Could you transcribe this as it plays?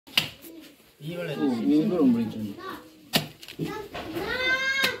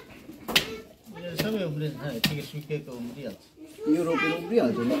सबै उब्रिन्छ ठिकै सुकेको उम्रिहाल्छ यो रोपेर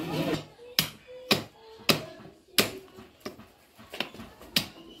उब्रिहाल्छ नि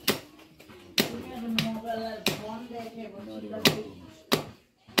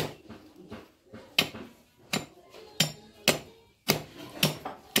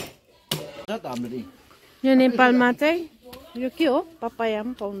यो नेपालमा चाहिँ यो के हो पपाया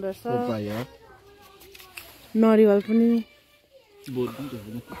पनि पाउँदो रहेछ नरिवल पनि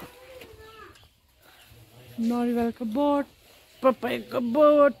नरिवलको बोट पपायाको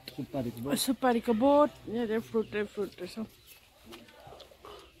बोट सुपारीको बोट यहाँ फ्रुट रहेछ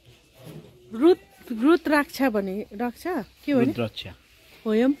रुट राख्छ भने राख्छ के भने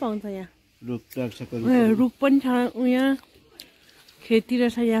हो यो पनि पाउँछ यहाँ रुख पनि छ यहाँ खेती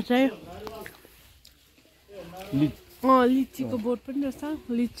रहेछ यहाँ चाहिँ लिचीको बोट पनि रहेछ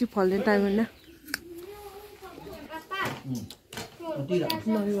लिची फल्ने टाइम होइन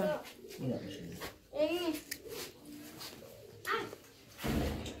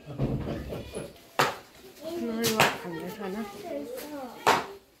नरिवल खाँदैछ होइन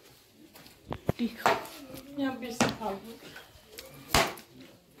यहाँ बेसी खालको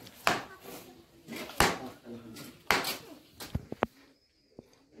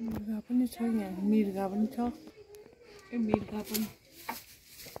मिर्गा पनि छ यहाँ मिर्गा पनि छ ए मिर्गा पनि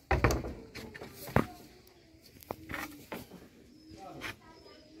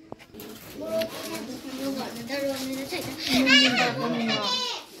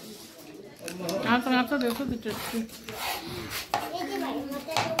आँखा देखो मिठो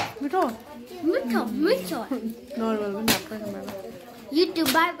मिठो मिठो नर्मल पनि आफ्नो YouTube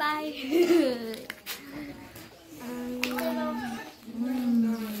bye bye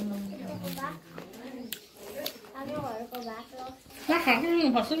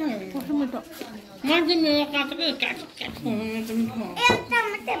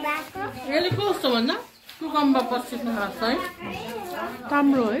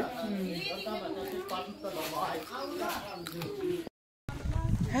राम्रो है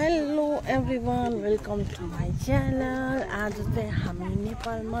hello everyone welcome to my channel आज चाहिँ हामी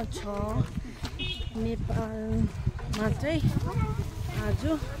नेपालमा छ नेपालमा चाहिँ आज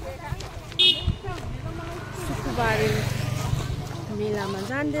सुकुबारी मेलामा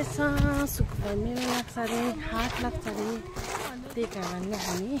जाँदैछ सुकुबारी मेला लाग्छ अरे हाट लाग्छ अरे त्यही कारणले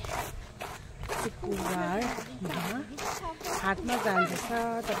हामी शुक्रबारमा हाटमा जाँदैछ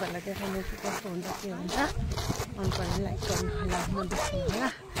तपाईँलाई देखाउने चाहिँ कस्तो हुन्छ के हुन्छ मन पर्ने लाइक गर्नु होला नबिर्सनु होला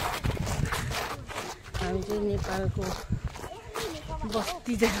हामी चाहिँ नेपालको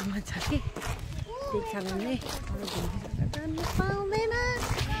बस्ती जग्गामा छ कि त्यही कारणले जानु पाउँदैन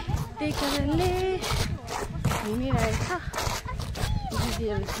त्यही कारणले हिँडिरहेछ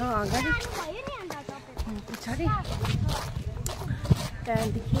दिदीहरू छ अगाडि पछाडि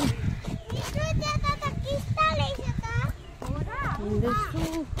त्यहाँदेखि हिँड्दैछु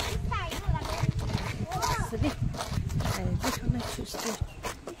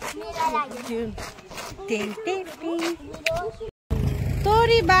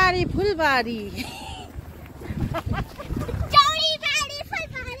तोरीबारी फुलबारी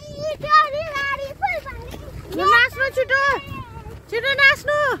नाच्नु छिटो छिटो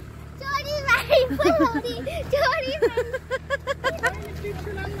नाच्नु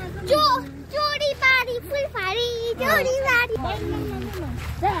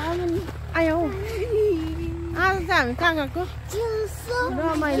आयो आज चाहिँ हामी कहाँ गएको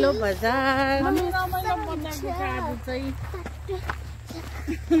रमाइलो बजार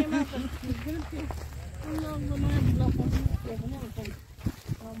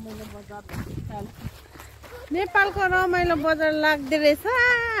नेपालको रमाइलो बजार लाग्दो रहेछ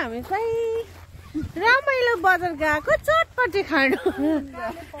हामी चाहिँ रमाइलो बजार गएको चटपटी खानु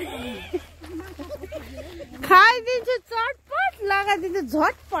खाइदिन्छु चटपट लगाइदिन्छु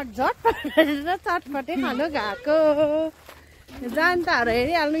झटपट झटपट चटपटै खानु गएको जनताहरू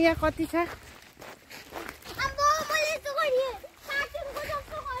हेरिहाल्नु यहाँ कति छ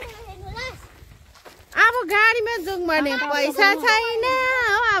अब गाडीमा जाउँ भने पैसा छैन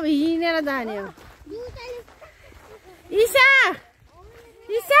अब हिँडेर जाने हो ईशा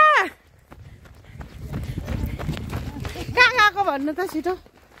ईशा कहाँ गएको भन्नु त छिटो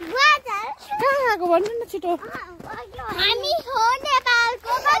कहाँ गएको भन्नु न छिटो हामी हो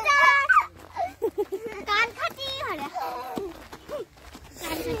नेपालको बजार कानखटी होला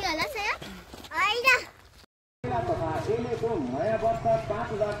कानखटी होला सय हैन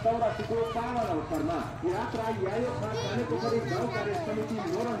पश्चात 5084 को पावन अवसरमा यात्रा यायो खाने पोखरी गाउँ कार्य समिति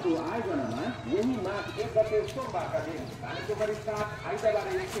मोरङको आयोजनामा यही माघ 1 गते सोमबारका दिन खाने पोखरी 7 आइतबार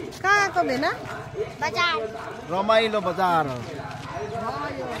देखि कहाँको भेना बजार रमाइलो बजार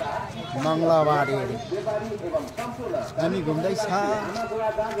मङ्गलबारी हामी घुम्दैछ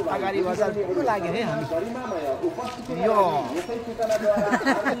अगाडि बजार को लाग्यो है हामी यो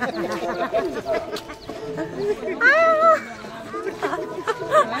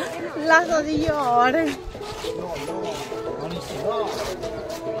लाग्छ यो अरे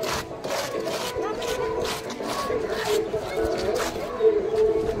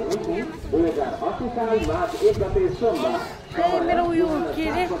मेरो उयो के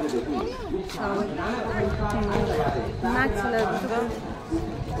अरे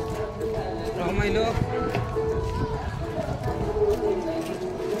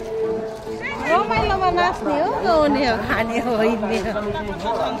रमाइलोमा नाच्ने हो गाउने हो खाने हो हिँड्ने हो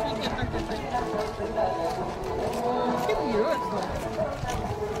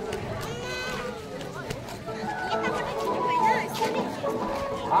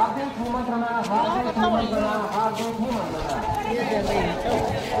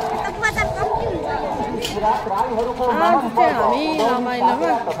हामी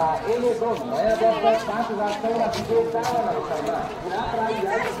रमाइलोमा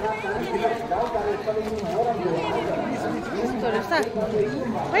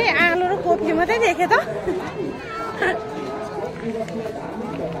खै आलु र कोपी मात्रै देखेँ त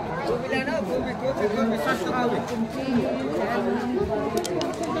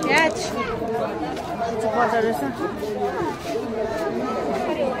प्याज पर्दो रहेछ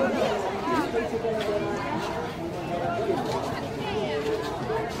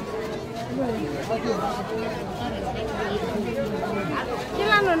के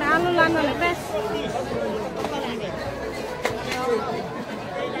लानु भने आलु लानु भने प्याज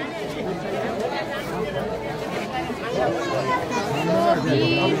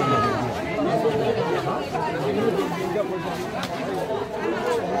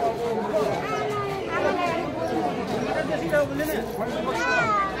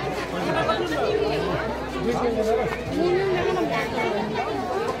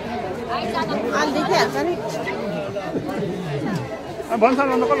आलु देखिहाल्छ नि भन्छ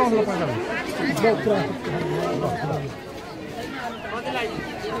नको लाउनु पर्छ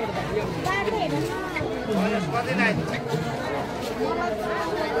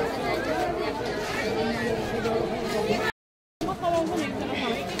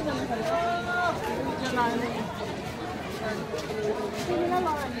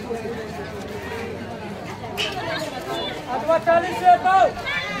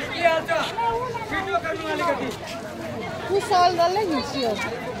सल डल्लै घिच्यो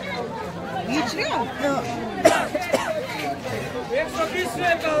घिच्यो 120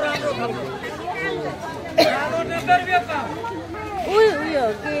 उयो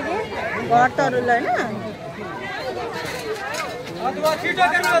के अरे घर तरुल होइन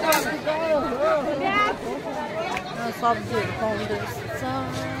सब्जीहरू पाउँदो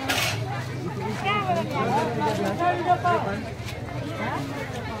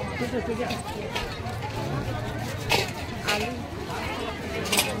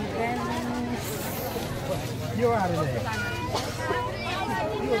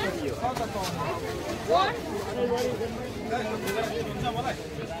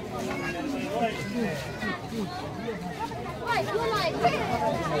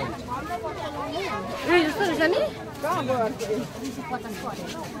जस्तो रहेछ नि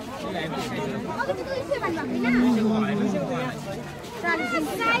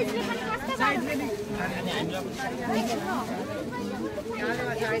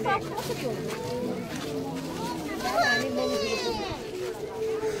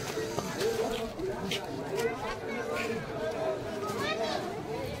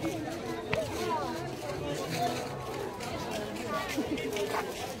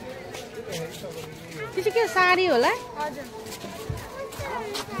त्यो चाहिँ के साडी होला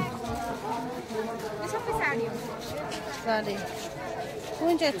साडी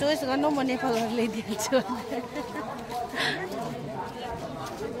कुन चाहिँ चोइस गर्नु म नेपालबाट ल्याइदिन्छु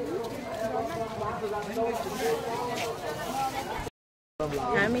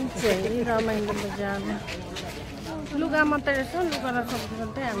हामी चाहिँ रमाइलो बजारमा लुगा मात्रै रहेछ लुगा र सब्जी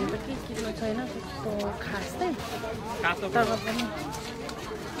मात्रै हामी त के किन्नु छैन त्यस्तो खास चाहिँ तर पनि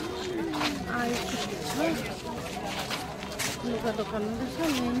आएको छ लुगा दोकान रहेछ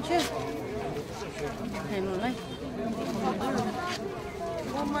मेन चाहिँ हेर्नुलाई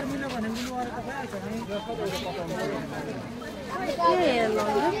के हेर्नु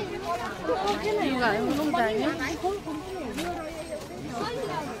लुगाहरू पनि चाहियो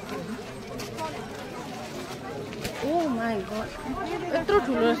माई गॉड यत्रो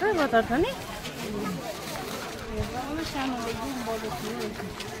ठुलो रहेछ बजार छ नि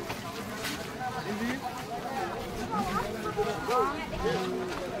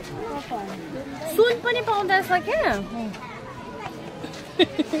सुन पनि पाउँदो रहेछ क्या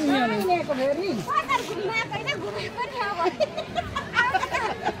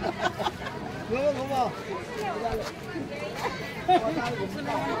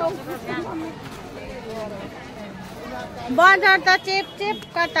बजार त चेप चेप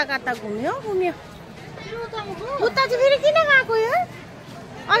कता कता घुम्यो उता चाहिँ फेरि किन गएको यो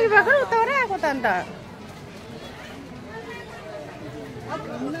अघि भर्खर उताबाटै आएको त अन्त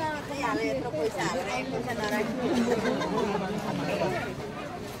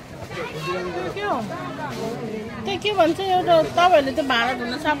त्यो के भन्छ एउटा तपाईँहरूले त्यो भाँडा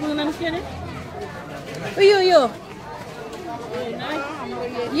धुन सक्नुहुन्न के अरे यो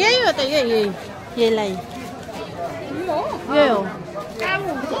यही हो त यहीलाई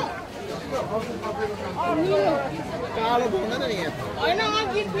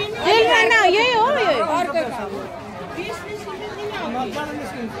यही हो यही हो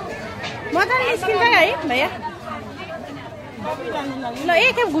मजाले निस्किन्छ है भैया ल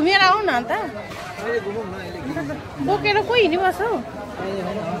एकखेप घुमेर आऊ न अन्त बोकेर कोही हिँडिबस्छ हौ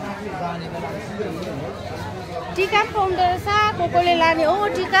टिका पनि पाउँदो रहेछ कोले लाने हो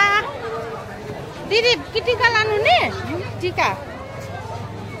टिका दिदी के टिका लानु नि टिका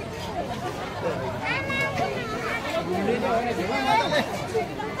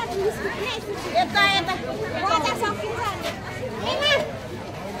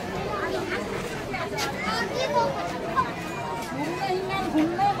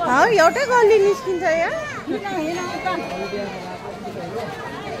एउटै गल्ली निस्किन्छ यहाँ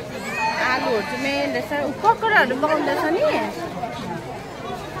आलुहरू चाहिँ मेन रहेछ पकौडाहरू पकाउँदैछ नि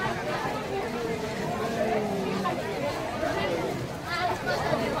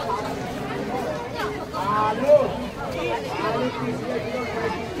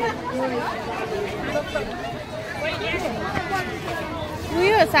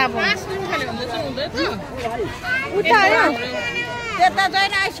उयो साबुन उता आयो त्यता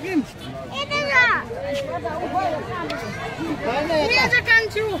जाइन आइसक्रिम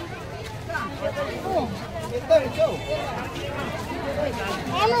कान्छु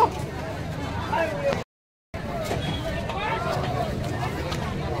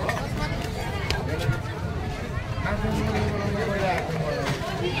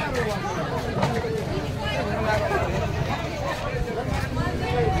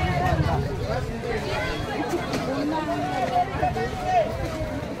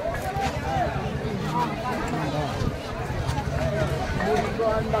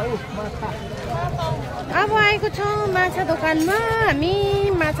अब आएको छौँ माछा दोकानमा हामी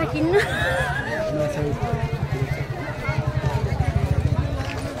माछा किन्न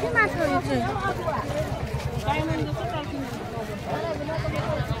के माछा हो चाहिँ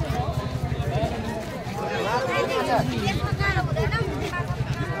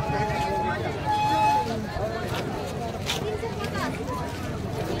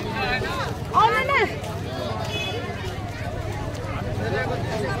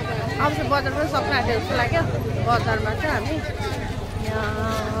अब चाहिँ बजार पनि सक्नु आँट्यो जस्तो लाग्यो बजारमा चाहिँ हामी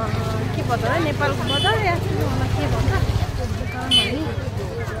के बजार नेपालको बजार या के भन्छ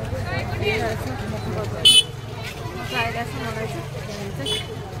आइरहेको छ मलाई चाहिँ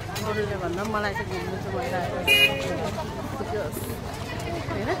अरूले भन्दा मलाई चाहिँ घुम्नु चाहिँ मजा आइरहेको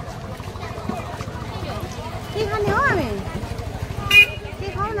होइन के खाने हो हामी के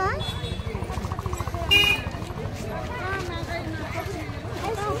खाऊ न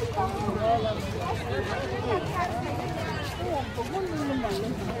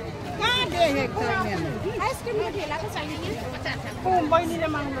आइसक्रिमको ठेलाको चाहियो बहिनीले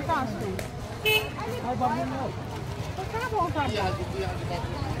माग्नु छ आइसक्रिम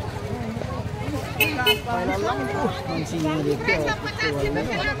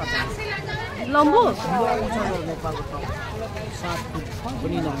लम्बू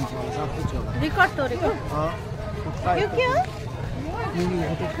रिकर्ड तोडेको यो के हो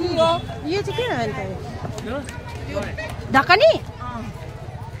यो चाहिँ के हो अन्त ढकनी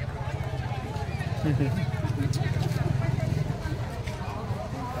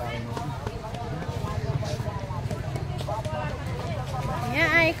यहाँ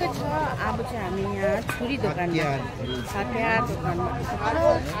आएको छ अब चाहिँ हामी यहाँ छुरी दोकानमा हतियार दोकानमा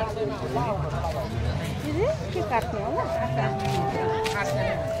के काट्ने होला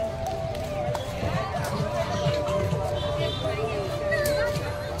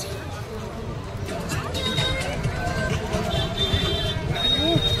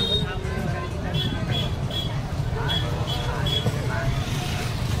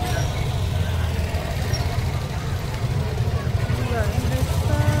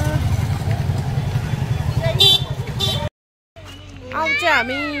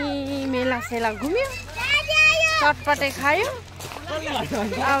हामी मेला सेला घुम्यो चटपटे खायो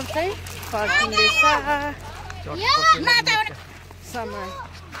अब चाहिँ फर्किँदैछ सामान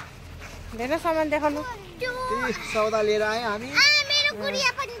धेरै सामान देखाउनु सौदा लिएर आयो हामी मेरो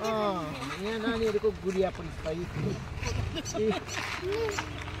गुडिया पनि यहाँ नानीहरूको गुडिया पनि छ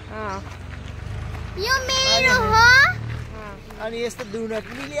यो मेरो हो अनि यस्तो दुना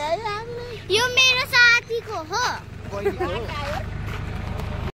पनि ल्यायो हामीलाई यो मेरो साथीको हो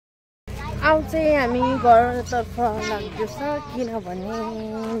अब चाहिँ हामी घरतर्फ लाग्दैछ किनभने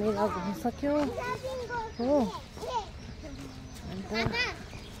मेला घुमिसक्यो हो अन्त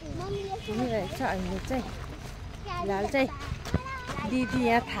घुमिरहेको छ अहिले चाहिँ फिलहाल चाहिँ दिदी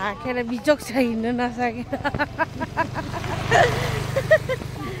यहाँ थाकेर बिजोक छ हिँड्नु नसकेर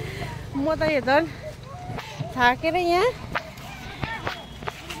म त यो झन् थाकेर यहाँ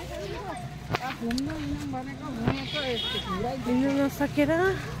हिँड्नु नसकेर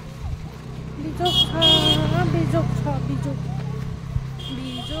बिजोक छ बिजोक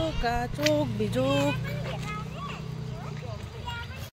बिजोक बिजोक